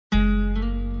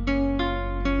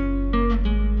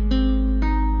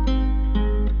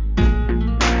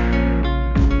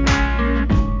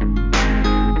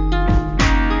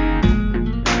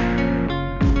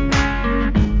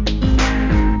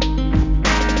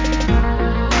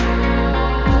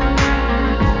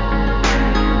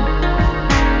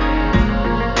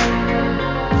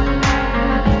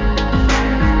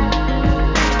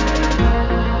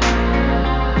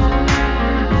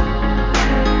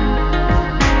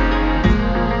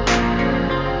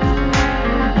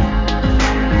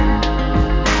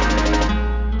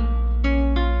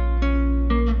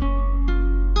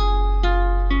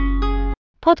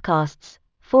Podcasts,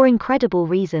 4 incredible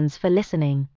reasons for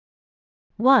listening.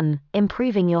 1.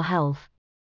 Improving your health.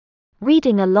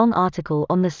 Reading a long article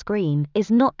on the screen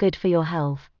is not good for your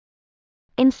health.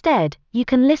 Instead, you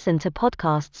can listen to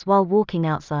podcasts while walking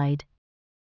outside.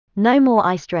 No more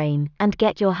eye strain, and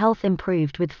get your health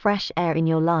improved with fresh air in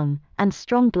your lung and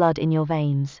strong blood in your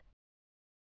veins.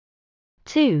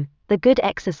 2. The good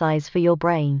exercise for your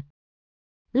brain.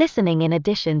 Listening in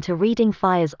addition to reading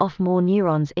fires off more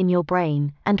neurons in your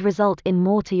brain and result in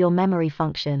more to your memory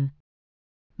function.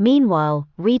 Meanwhile,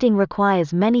 reading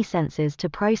requires many senses to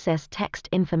process text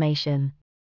information.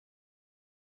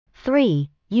 3.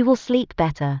 You will sleep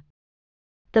better.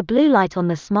 The blue light on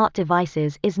the smart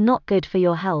devices is not good for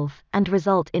your health and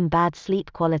result in bad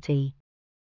sleep quality.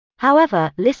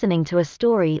 However, listening to a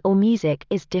story or music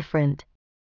is different.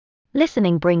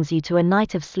 Listening brings you to a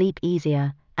night of sleep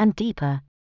easier and deeper.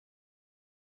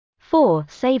 4.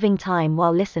 Saving time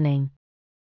while listening.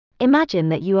 Imagine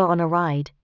that you are on a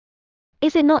ride.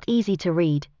 Is it not easy to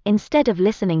read, instead of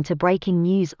listening to breaking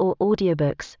news or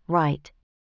audiobooks, right?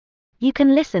 You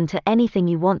can listen to anything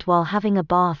you want while having a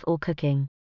bath or cooking.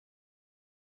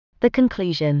 The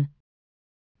conclusion.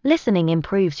 Listening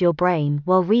improves your brain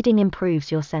while reading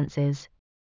improves your senses.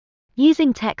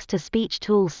 Using text-to-speech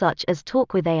tools such as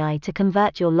Talk with AI to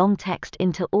convert your long text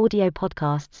into audio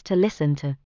podcasts to listen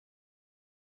to.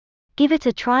 Give it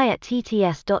a try at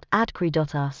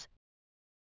tts.adcrew.us.